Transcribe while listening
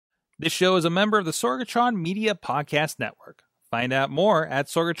This show is a member of the Sorgatron Media Podcast Network. Find out more at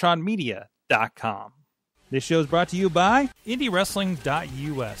sorgatronmedia.com. This show is brought to you by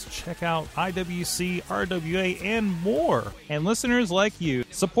IndieWrestling.us. Check out IWC, RWA, and more. And listeners like you,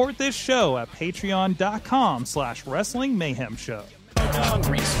 support this show at Patreon.com/Wrestling Mayhem Show.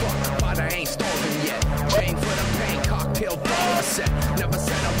 Hungry as fuck, but I ain't starving yet. Chain for the pain, cocktail bar set. Never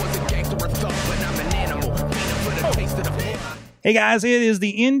said I was a gangster or thug, but I'm an animal. Feeding for the taste of the fun. Hey guys, it is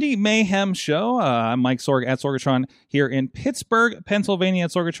the Indie Mayhem Show. I'm Mike Sorg at Sorgatron here in Pittsburgh, Pennsylvania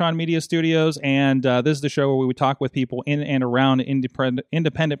at Sorgatron Media Studios. And this is the show where we talk with people in and around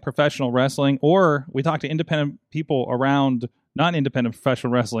independent professional wrestling, or we talk to independent people around non-independent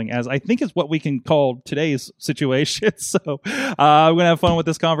professional wrestling, as I think is what we can call today's situation. So we're going to have fun with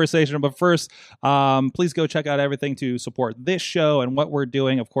this conversation. But first, please go check out everything to support this show and what we're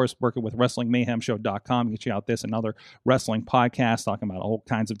doing. Of course, working with WrestlingMayhemShow.com. You can check out this and other wrestling podcasts talking about all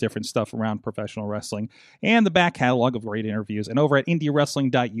kinds of different stuff around professional wrestling and the back catalog of great interviews. And over at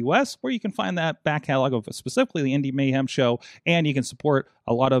IndieWrestling.us, where you can find that back catalog of specifically the Indie Mayhem Show, and you can support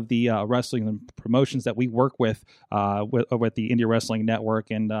a lot of the wrestling and promotions that we work with over at the Indie Wrestling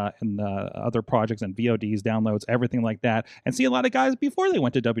Network and other projects and VODs, downloads, everything like that, and see a lot of guys before they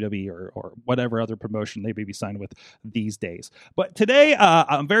went to WWE or whatever other promotion they may be signed with these days. But today,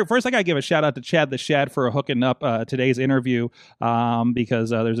 first I got to give a shout out to Chad the Shad for hooking up today's interview because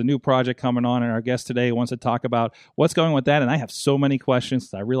there's a new project coming on, and our guest today wants to talk about what's going with that. And I have so many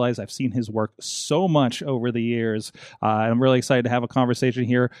questions. I realize I've seen his work so much over the years. I'm really excited to have a conversation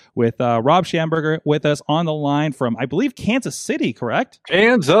here with Rob Schamberger with us on the line from, I believe, Kansas City, correct?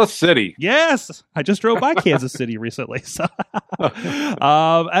 Kansas City. Yes. I just drove by Kansas City recently. So,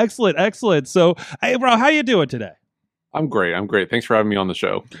 excellent. So, hey, Rob, how you doing today? I'm great. Thanks for having me on the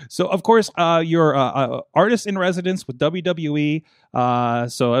show. So, of course, you're artist in residence with WWE.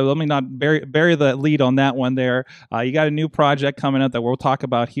 So let me not bury the lead on that one there. You got a new project coming up that we'll talk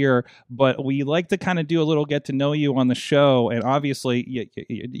about here, but we like to kind of do a little get to know you on the show. And obviously,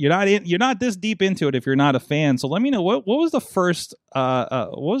 you're not this deep into it if you're not a fan. So let me know what was the first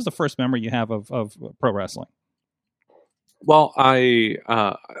memory you have of pro wrestling? Well, I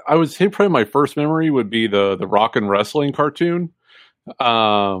would say probably my first memory would be the Rock and Wrestling cartoon.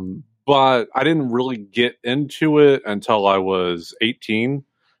 But I didn't really get into it until I was 18.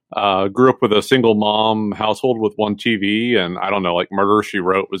 Grew up with a single mom household with one TV, and I don't know, like Murder, She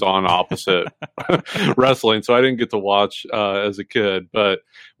Wrote was on opposite wrestling, so I didn't get to watch as a kid. But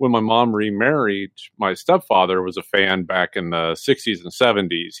when my mom remarried, my stepfather was a fan back in the 60s and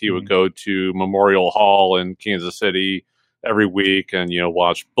 70s. He would go to Memorial Hall in Kansas City every week and,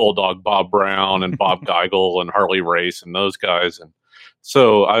 watch Bulldog Bob Brown and Bob Geigel and Harley Race and those guys. And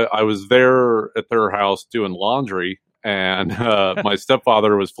so I was there at their house doing laundry, and my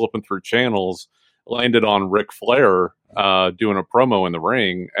stepfather was flipping through channels, landed on Ric Flair doing a promo in the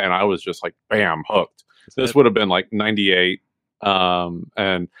ring, and I was just like, bam, hooked. This would have been like 98.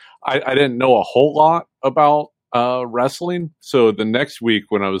 And I didn't know a whole lot about wrestling. So the next week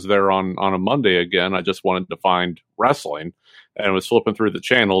when I was there on a Monday again, I just wanted to find wrestling and was flipping through the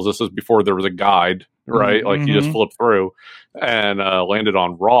channels. This was before there was a guide, right? Like you just flip through, and landed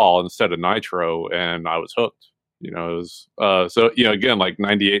on Raw instead of Nitro, and I was hooked. It was again, like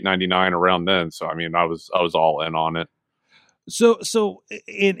 98, 99 around then. So I mean, I was all in on it. So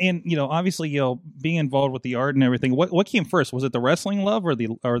in obviously, being involved with the art and everything, what came first? Was it the wrestling love or the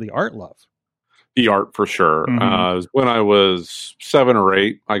art love? The art, for sure. When I was 7 or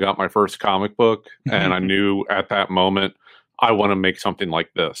 8, I got my first comic book, and I knew at that moment I want to make something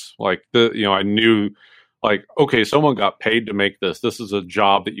like this. Like I knew, like, okay, someone got paid to make this. This is a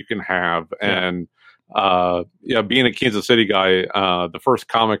job that you can have. And being a Kansas City guy, the first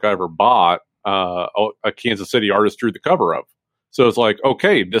comic I ever bought, a Kansas City artist drew the cover of. So it's like,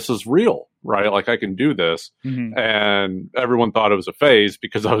 okay, this is real, right? Like I can do this. And everyone thought it was a phase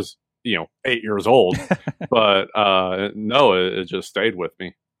because I was 8 years old, but no, it just stayed with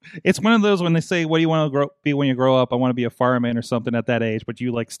me. It's one of those when they say, what do you want to be when you grow up? I want to be a fireman or something at that age, but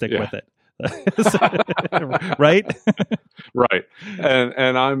you stick with it. Right? Right.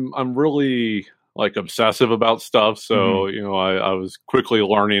 And I'm really like obsessive about stuff. So, I was quickly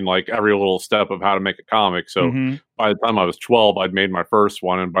learning like every little step of how to make a comic. So by the time I was 12, I'd made my first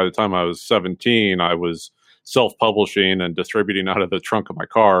one. And by the time I was 17, I was self-publishing and distributing out of the trunk of my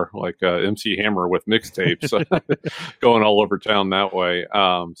car, like MC Hammer with mixtapes, going all over town that way.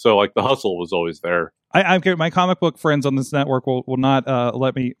 So like the hustle was always there. My comic book friends on this network will not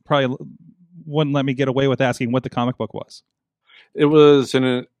wouldn't let me get away with asking what the comic book was. It was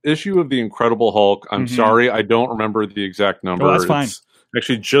an issue of The Incredible Hulk. I'm sorry, I don't remember the exact number. Oh, that's fine.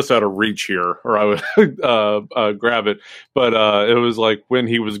 actually just out of reach here, or I would grab it. But it was like when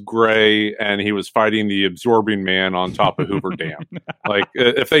he was gray and he was fighting the absorbing man on top of Hoover Dam. Like,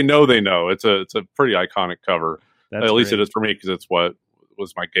 if they know, they know. It's a pretty iconic cover. That's At least great. it is for me because it's what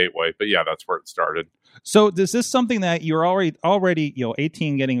was my gateway. But yeah, that's where it started. So is this something that you're already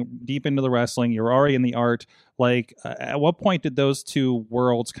 18, getting deep into the wrestling? You're already in the art. Like, at what point did those two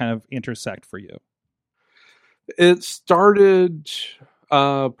worlds kind of intersect for you? It started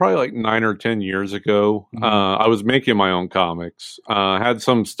probably like 9 or 10 years ago. Mhm. I was making my own comics. Had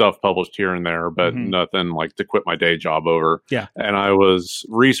some stuff published here and there, but Mhm. nothing like to quit my day job over. Yeah. And I was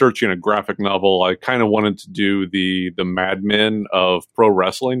researching a graphic novel. I kind of wanted to do the Mad Men of pro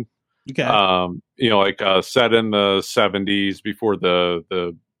wrestling. Okay. Like set in the 70s before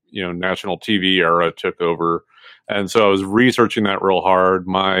the national TV era took over. And so I was researching that real hard.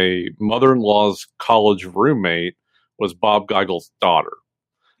 My mother-in-law's college roommate was Bob Geigel's daughter.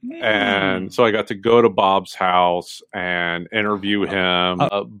 And so I got to go to Bob's house and interview him.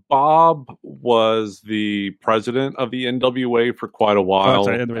 Bob was the president of the NWA for quite a while,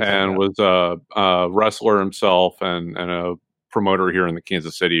 and was a wrestler himself and a promoter here in the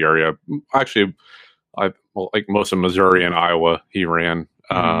Kansas City area. Actually, like most of Missouri and Iowa, he ran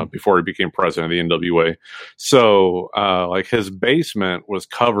before he became president of the NWA. So, like, his basement was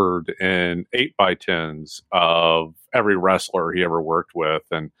covered in 8x10s of every wrestler he ever worked with.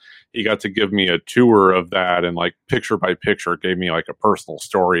 And he got to give me a tour of that, and like picture by picture gave me like a personal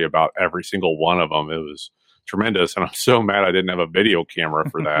story about every single one of them. It was tremendous. And I'm so mad I didn't have a video camera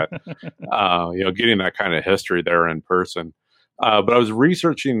for that, getting that kind of history there in person. But I was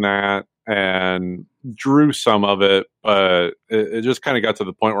researching that and drew some of it, but it just kind of got to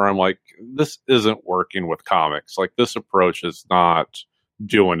the point where I'm like, this isn't working with comics. Like, this approach is not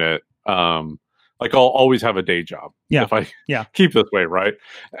doing it. Like, I'll always have a day job if I keep this way, right?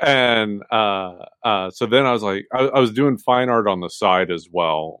 And so then I was like, I was doing fine art on the side as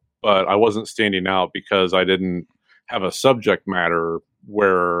well, but I wasn't standing out because I didn't have a subject matter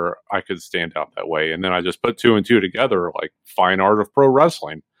where I could stand out that way. And then I just put 2 and 2 together, like fine art of pro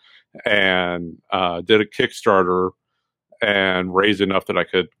wrestling, and did a Kickstarter and raised enough that I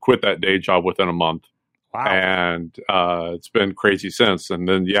could quit that day job within a month. Wow. And it's been crazy since. And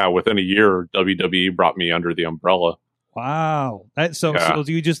then, within a year, WWE brought me under the umbrella. Wow. So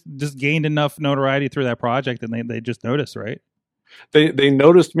you just gained enough notoriety through that project, and they just noticed, right? They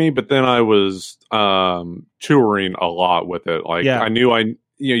noticed me, but then I was touring a lot with it. Like, I knew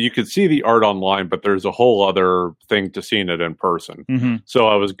you could see the art online, but there's a whole other thing to seeing it in person. Mm-hmm. So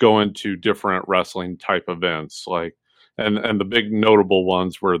I was going to different wrestling type events, like, and the big notable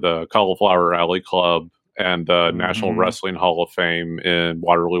ones were the Cauliflower Alley Club and the National Wrestling Hall of Fame in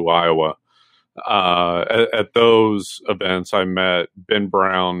Waterloo, Iowa. At those events, I met Ben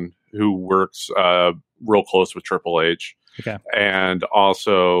Brown, who works real close with Triple H. Okay. And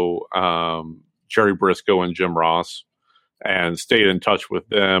also Jerry Briscoe and Jim Ross, and stayed in touch with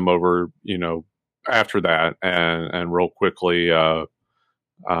them over, after that. And real quickly,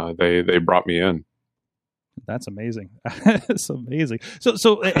 they brought me in. That's amazing. That's amazing. So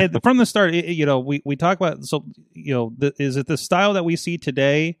from the start, we talk about, is it the style that we see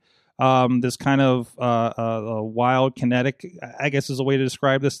today? This kind of wild, kinetic, I guess, is a way to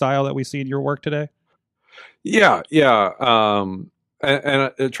describe the style that we see in your work today. Yeah.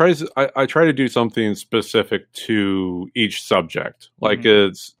 And it tries. I try to do something specific to each subject. Like,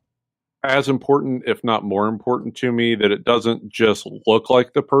 it's as important, if not more important, to me that it doesn't just look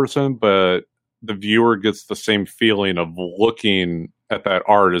like the person, but the viewer gets the same feeling of looking at that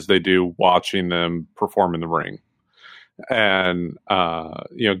art as they do watching them perform in the ring. And,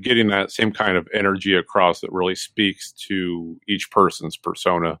 getting that same kind of energy across that really speaks to each person's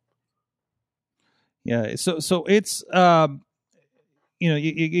persona. Yeah. So it's,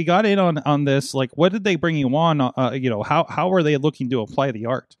 you got in on this. Like, what did they bring you on? How were they looking to apply the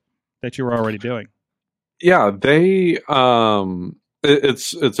art that you were already doing? Yeah, they,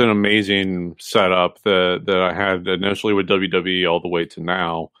 it's an amazing setup that I had initially with WWE all the way to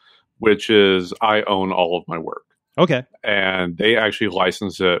now, which is I own all of my work. Okay. And they actually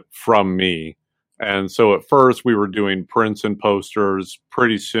license it from me. And so at first we were doing prints and posters,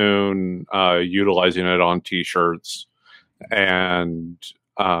 pretty soon utilizing it on t-shirts. And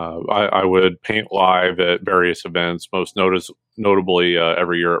I would paint live at various events, most notably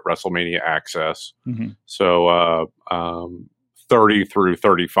every year at WrestleMania Access. Mm-hmm. So 30 through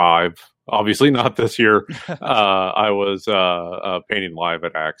 35, obviously not this year, I was painting live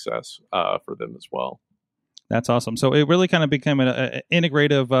at Access for them as well. That's awesome. So it really kind of became an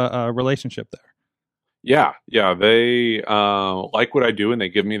integrative relationship there. Yeah, yeah, they like what I do, and they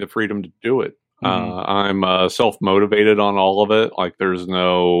give me the freedom to do it. I'm self-motivated on all of it. Like, there's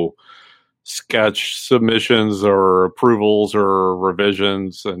no sketch submissions or approvals or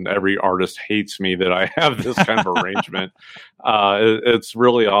revisions, and every artist hates me that I have this kind of arrangement. It's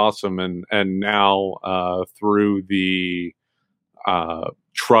really awesome, and now through the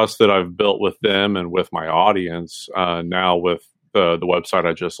trust that I've built with them and with my audience, now with the website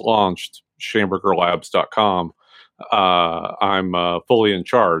I just launched, Schambergerlabs.com, I'm fully in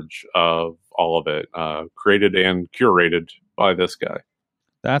charge of all of it, created and curated by this guy.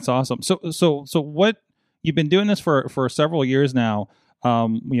 That's awesome. So what, you've been doing this for several years now.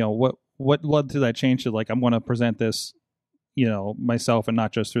 What led to that change to, like, I'm going to present this, myself and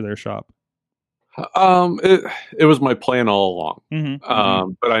not just through their shop? It was my plan all along.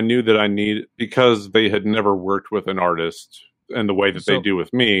 But I knew that because they had never worked with an artist in the way that they do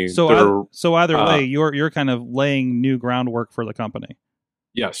with me. So either way, you're kind of laying new groundwork for the company.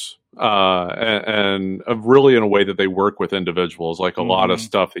 Yes. And really in a way that they work with individuals. Like a lot of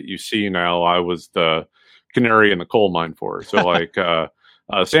stuff that you see now, I was the canary in the coal mine for. So like,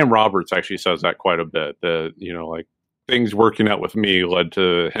 Sam Roberts actually says that quite a bit, that, like, things working out with me led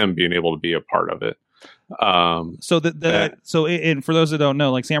to him being able to be a part of it. And for those that don't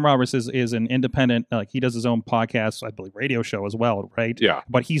know, like, Sam Roberts is an independent, like, he does his own podcast, I believe, radio show as well, right? Yeah.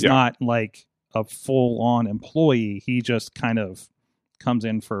 But he's not like a full on employee. He just kind of comes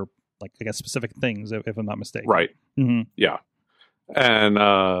in for, like, I guess, specific things, if I'm not mistaken. Right. Yeah. And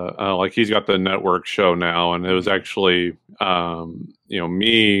like, he's got the network show now, and it was actually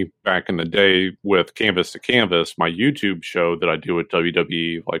me back in the day with Canvas to Canvas, my YouTube show that I do with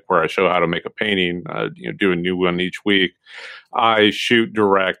WWE, like, where I show how to make a painting, do a new one each week. I shoot,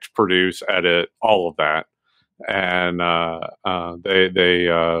 direct, produce, edit, all of that, and they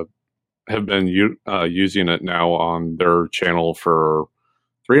have been using it now on their channel for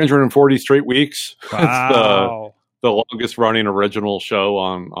 340 straight weeks. Wow. It's the longest running original show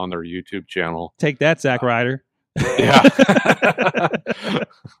on their YouTube channel. Take that, Zack Ryder. Yeah.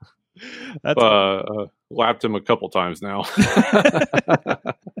 Lapped him a couple times now.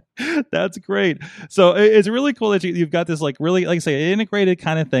 That's great. So it's really cool that you've got this, like, really, like I say, integrated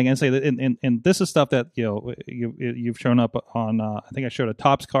kind of thing, and say that, and this is stuff that you've shown up on. I think I showed a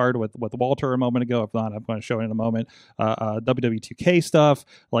Topps card with Walter a moment ago. If not, I'm going to show it in a moment. WWE2K stuff.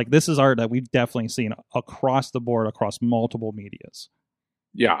 Like, this is art that we've definitely seen across the board, across multiple medias.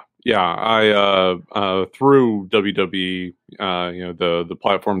 Yeah. I through WWE, the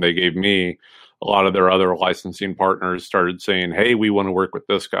platform they gave me, a lot of their other licensing partners started saying, "Hey, we want to work with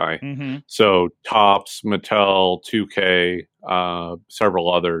this guy." So Topps, Mattel, 2K,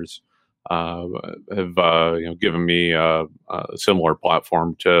 several others have given me a similar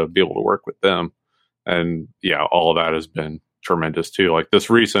platform to be able to work with them, and yeah, all of that has been tremendous too. Like this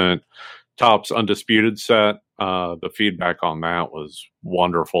recent Topps Undisputed set, the feedback on that was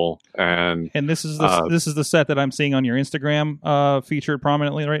wonderful, and this is the set that I'm seeing on your Instagram featured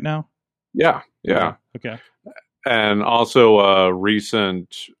prominently right now. Yeah. Okay. And also a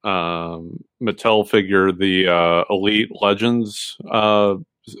recent Mattel figure, the Elite Legends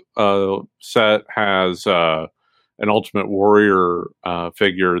set has an Ultimate Warrior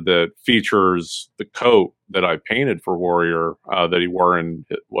figure that features the coat that I painted for Warrior that he wore in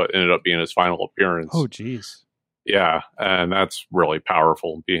what ended up being his final appearance. Oh, geez. Yeah, and that's really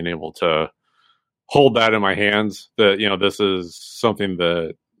powerful, being able to hold that in my hands, that, this is something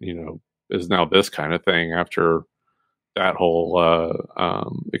that, is now this kind of thing after that whole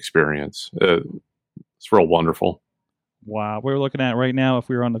experience. It's real wonderful. Wow. We're looking at right now, if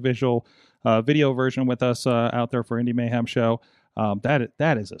we were on the video version with us out there for Indie Mayhem Show,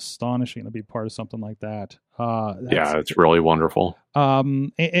 that is astonishing to be part of something like that. Yeah, it's really wonderful.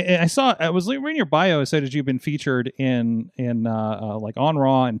 And I was reading your bio. It said that you've been featured in like on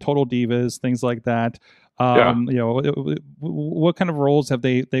Raw and Total Divas, things like that. What kind of roles have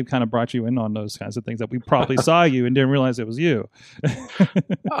they've kind of brought you in on, those kinds of things that we probably saw you and didn't realize it was you?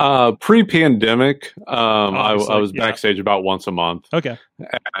 Pre-pandemic, I was backstage about once a month. Okay.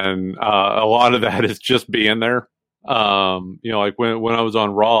 And a lot of that is just being there. Like when I was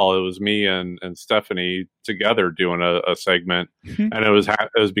on Raw, it was me and Stephanie together doing a segment, and it was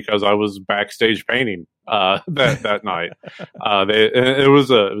because I was backstage painting that night. It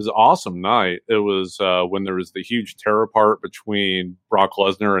was an awesome night. It was when there was the huge tear apart between Brock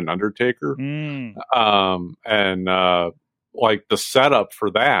Lesnar and Undertaker, and like the setup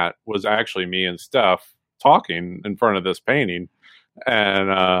for that was actually me and Steph talking in front of this painting. And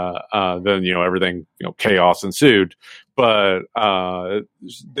then everything chaos ensued, but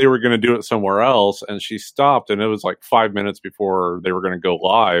they were going to do it somewhere else, and she stopped, and it was like 5 minutes before they were going to go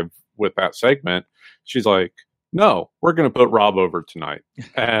live with that segment. She's like, no, we're going to put Rob over tonight.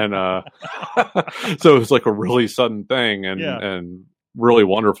 And so it was like a really sudden thing and really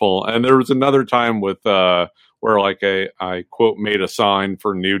wonderful. And there was another time with where like I quote made a sign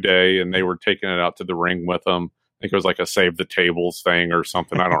for New Day, and they were taking it out to the ring with them. I think it was like a save the tables thing or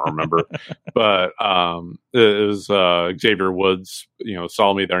something. I don't remember. But it was Xavier Woods,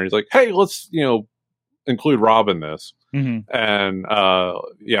 saw me there, and he's like, hey, let's, include Rob in this. Mm-hmm. And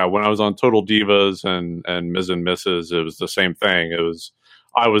when I was on Total Divas and Ms. and Mrs., it was the same thing.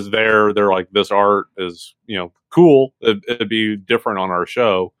 I was there. They're like, this art is, cool. It'd be different on our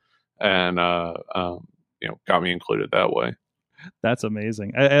show. And, got me included that way. That's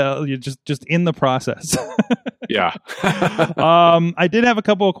amazing. You're just in the process. Yeah. I did have a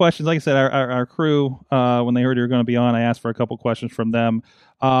couple of questions. Like I said, our crew, when they heard you were going to be on, I asked for a couple of questions from them.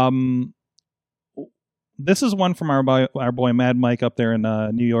 This is one from our boy Mad Mike up there in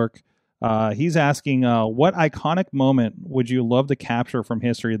New York. He's asking, what iconic moment would you love to capture from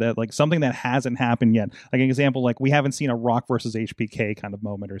history, that like something that hasn't happened yet? Like an example, like we haven't seen a Rock versus HBK kind of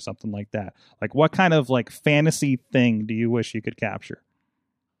moment or something like that. Like what kind of like fantasy thing do you wish you could capture?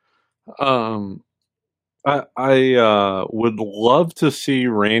 I would love to see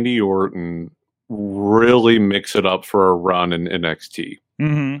Randy Orton really mix it up for a run in NXT.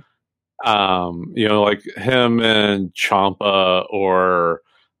 Mm-hmm. Like him and Ciampa or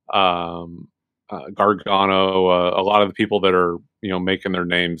Gargano, a lot of the people that are, making their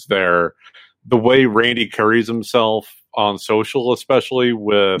names there. The way Randy carries himself on social, especially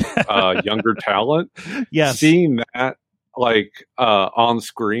with younger talent, yes, seeing that like on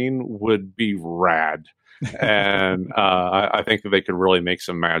screen would be rad. And I think that they could really make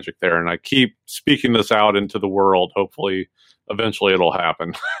some magic there. And I keep speaking this out into the world. Hopefully, eventually it'll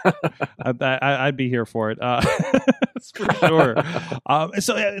happen. I'd be here for it. For sure.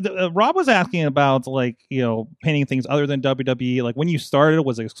 So Rob was asking about like, painting things other than WWE. Like when you started,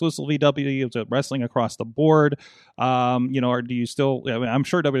 was it exclusively WWE? Was it wrestling across the board? Or do you still, I'm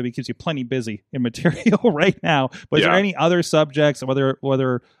sure WWE keeps you plenty busy in material right now, but is there any other subjects,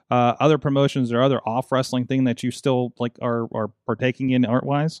 whether other promotions or other off wrestling thing that you still like are partaking in art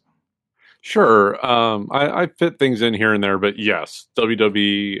wise? Sure. I fit things in here and there, but yes,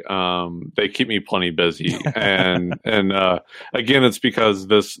 WWE, they keep me plenty busy. And again, it's because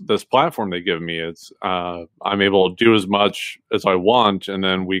this platform they give me, it's, I'm able to do as much as I want, and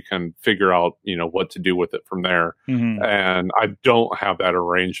then we can figure out, what to do with it from there. Mm-hmm. And I don't have that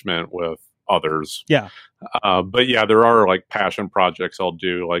arrangement with others. Yeah. But yeah, there are like passion projects I'll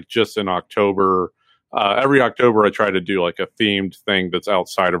do, like just in October. Every October, I try to do like a themed thing that's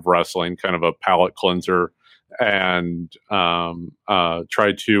outside of wrestling, kind of a palate cleanser, and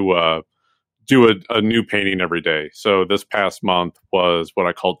try to do a new painting every day. So this past month was what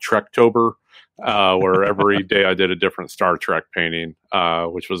I called Trektober, where every day I did a different Star Trek painting,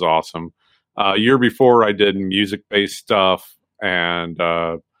 which was awesome. Year before, I did music-based stuff, and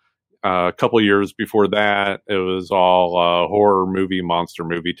a couple of years before that, it was all horror movie, monster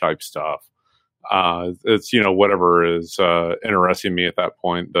movie type stuff. It's whatever is interesting me at that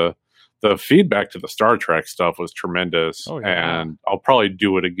point. The feedback to the Star Trek stuff was tremendous. Oh, yeah. And I'll probably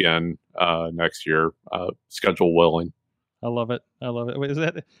do it again next year, schedule willing. I love it. Wait, is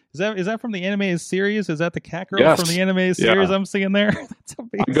that from the anime series? Is that the cat girl from the anime series? I'm seeing there? That's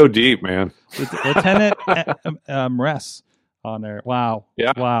amazing. I go deep, man. Lieutenant Mress on there. Wow.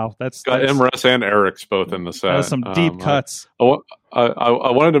 Yeah. Wow. That's got Mress and Eric's both in the set. That's some deep cuts. I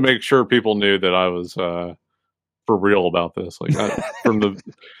wanted to make sure people knew that I was for real about this. Like from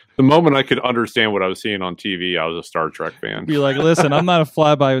the moment I could understand what I was seeing on TV, I was a Star Trek fan. Be like, listen, I'm not a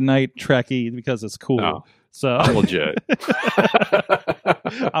fly-by-night Trekkie because it's cool. No, so I'm legit.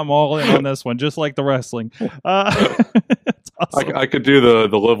 I'm all in on this one, just like the wrestling. Awesome. I could do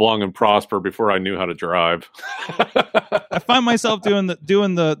the live long and prosper before I knew how to drive. I find myself doing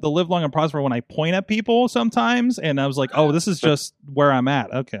the live long and prosper when I point at people sometimes, and I was like, oh, this is just where I'm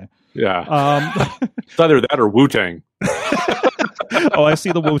at. Okay. Yeah. It's either that or Wu-Tang. Oh, I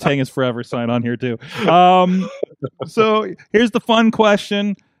see the Wu-Tang is forever sign on here too. So here's the fun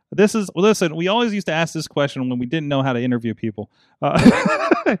question. Listen, we always used to ask this question when we didn't know how to interview people.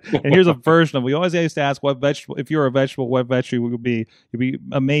 And here's a version of, we always used to ask what vegetable, if you're a vegetable, what vegetable would be. You'd be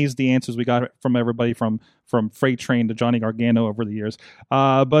amazed the answers we got from everybody from Freight Train to Johnny Gargano over the years.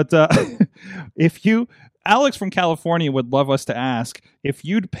 But Alex from California would love us to ask, if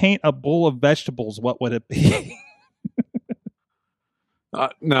you'd paint a bowl of vegetables, what would it be?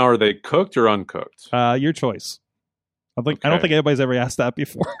 Now, are they cooked or uncooked? Your choice. I don't think anybody's ever asked that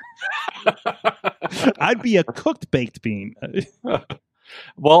before. I'd be a cooked baked bean.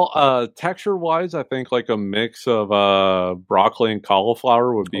 Well, texture-wise, I think like a mix of broccoli and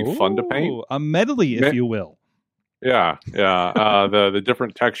cauliflower would be fun to paint. A medley, if you will. Yeah. The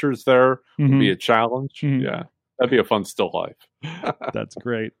different textures there would be a challenge. Yeah, that'd be a fun still life. That's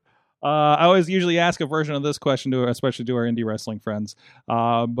great. I always usually ask a version of this question especially to our indie wrestling friends.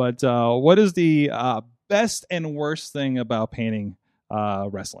 But what is the best and worst thing about painting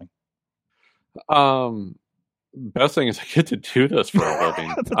wrestling? Best thing is I get to do this for a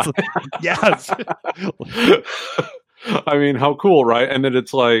living. Yes. I mean, how cool, right? And then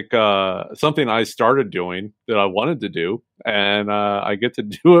it's like something I started doing that I wanted to do, and I get to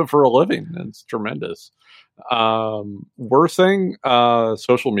do it for a living. It's tremendous. Worst thing,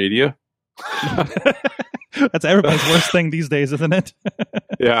 social media. That's everybody's worst thing these days, isn't it?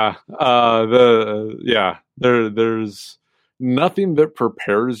 Yeah. There's nothing that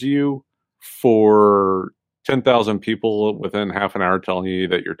prepares you for 10,000 people within half an hour telling you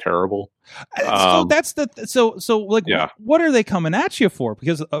that you're terrible. So that's what are they coming at you for?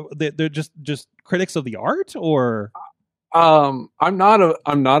 Because they're just critics of the art, or I'm not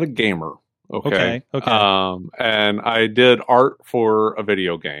a gamer. Okay. And I did art for a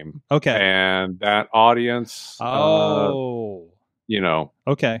video game. Okay. And that audience. Okay.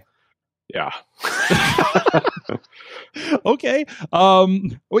 Yeah. Okay. What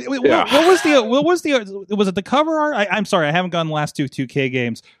was it the cover art? I'm sorry, I haven't gone the last two 2K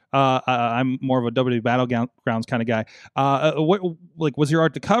games. I'm more of a WWE Battlegrounds kind of guy. Was your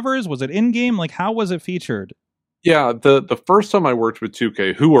art the covers? Was it in game? Like, how was it featured? Yeah, the first time I worked with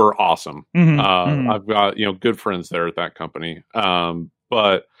 2K, who were awesome. I've got good friends there at that company.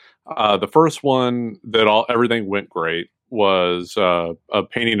 But the first one that everything went great was a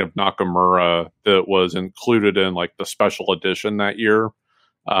painting of Nakamura that was included in like the special edition that year.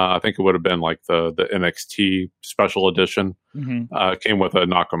 I think it would have been like the NXT special edition. Came with a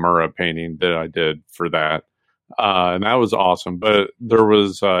Nakamura painting that I did for that. And that was awesome. But there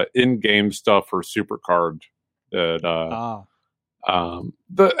was in-game stuff for Supercard that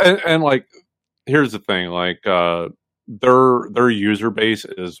like, here's the thing, like their user base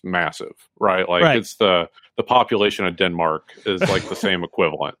is massive, right? Like it's the population of Denmark is like the same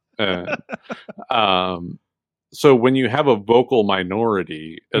equivalent. So when you have a vocal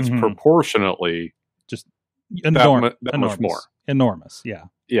minority, it's proportionately just that much more enormous. Yeah.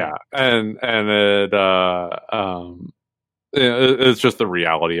 And it's just the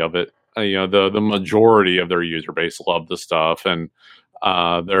reality of it. The majority of their user base love the stuff, and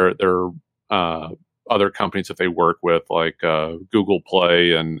their other companies that they work with, like Google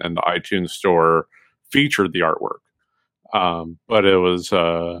Play and the iTunes Store, featured the artwork. But it was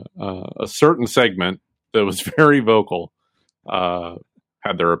a certain segment that was very vocal,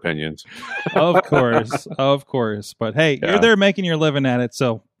 had their opinions. Of course. But hey, you're there making your living at it,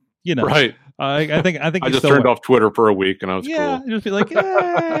 so right. I think I just turned off Twitter for a week, and I was cool. Just be like,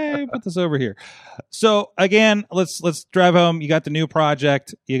 hey, put this over here. So again, let's drive home. You got the new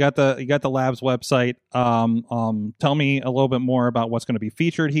project. You got the lab's website. Tell me a little bit more about what's going to be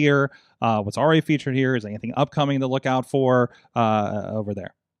featured here. What's already featured here? Is there anything upcoming to look out for over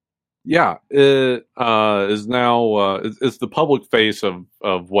there? Yeah, it is now it's the public face of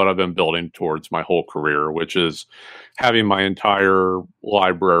what I've been building towards my whole career, which is having my entire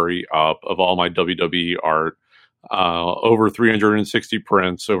library up of all my WWE art, over 360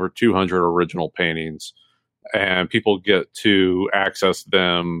 prints, over 200 original paintings, and people get to access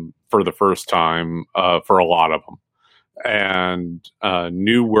them for the first time for a lot of them. And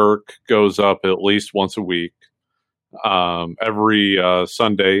new work goes up at least once a week. Every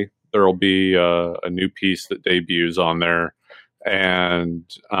Sunday, there will be a new piece that debuts on there, and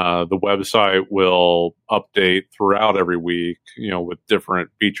the website will update throughout every week, with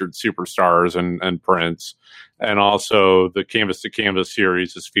different featured superstars and prints. And also the Canvas to Canvas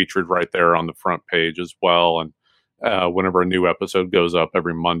series is featured right there on the front page as well. And whenever a new episode goes up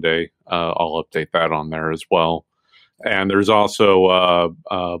every Monday, I'll update that on there as well. And there's also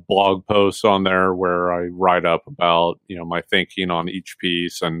blog posts on there where I write up about, my thinking on each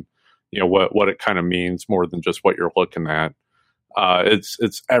piece and, what it kind of means more than just what you're looking at.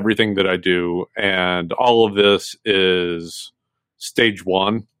 It's everything that I do. And all of this is stage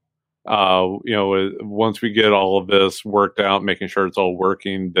one. Once we get all of this worked out, making sure it's all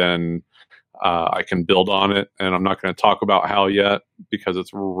working, then I can build on it. And I'm not going to talk about how yet because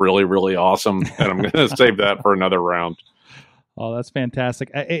it's really, really awesome. And I'm going to save that for another round. Oh, that's fantastic.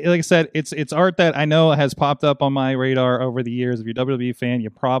 Like I said, it's art that I know has popped up on my radar over the years. If you're a WWE fan,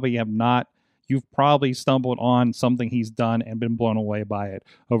 you you've probably stumbled on something he's done and been blown away by it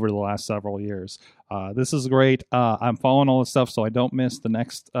over the last several years. This is great. I'm following all this stuff so I don't miss the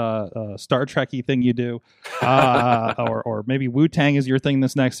next Star Trek-y thing you do. Or maybe Wu-Tang is your thing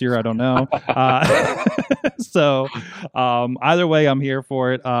this next year. I don't know. So either way, I'm here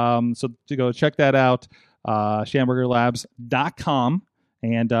for it. So to go check that out, schambergerlabs.com.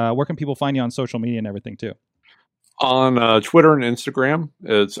 And where can people find you on social media and everything too? On Twitter and Instagram,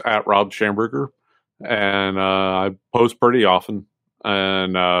 it's at Rob Schamberger. And I post pretty often.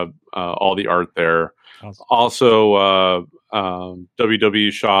 And all the art there. Awesome. Also,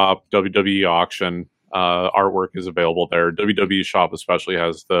 WWE Shop, WWE Auction, artwork is available there. WWE Shop especially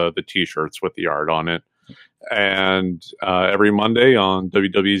has the T-shirts with the art on it. And every Monday on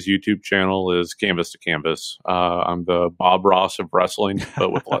WWE's YouTube channel is Canvas to Canvas. I'm the Bob Ross of wrestling,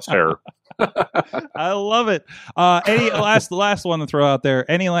 but with less hair. I love it. Any last one to throw out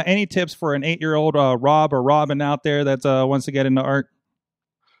there? Any tips for an 8-year-old Rob or Robin out there that wants to get into art?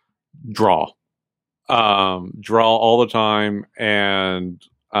 Draw all the time, and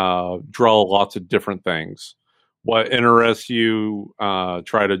draw lots of different things. What interests you,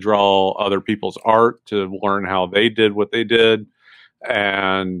 try to draw other people's art to learn how they did what they did,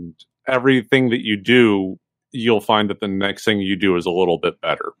 and everything that you do, you'll find that the next thing you do is a little bit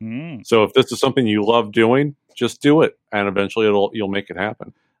better. So if this is something you love doing, just do it, and eventually you'll make it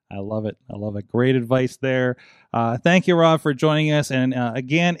happen. I love it. Great advice there. Thank you, Rob, for joining us. And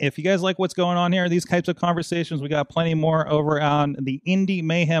again, if you guys like what's going on here, these types of conversations, we got plenty more over on the Indie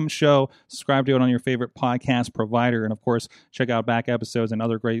Mayhem Show. Subscribe to it on your favorite podcast provider. And of course, check out back episodes and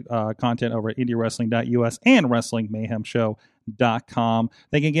other great content over at indiewrestling.us and wrestlingmayhemshow.com.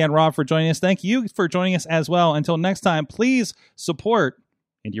 Thank you again, Rob, for joining us. Thank you for joining us as well. Until next time, please support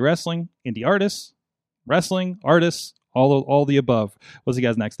indie wrestling, indie artists, wrestling artists, all the above. We'll see you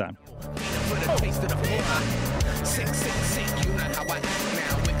guys next time.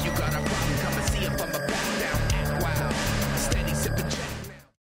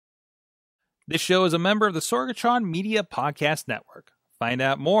 This show is a member of the Sorgatron Media Podcast Network. Find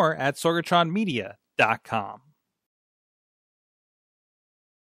out more at sorgatronmedia.com.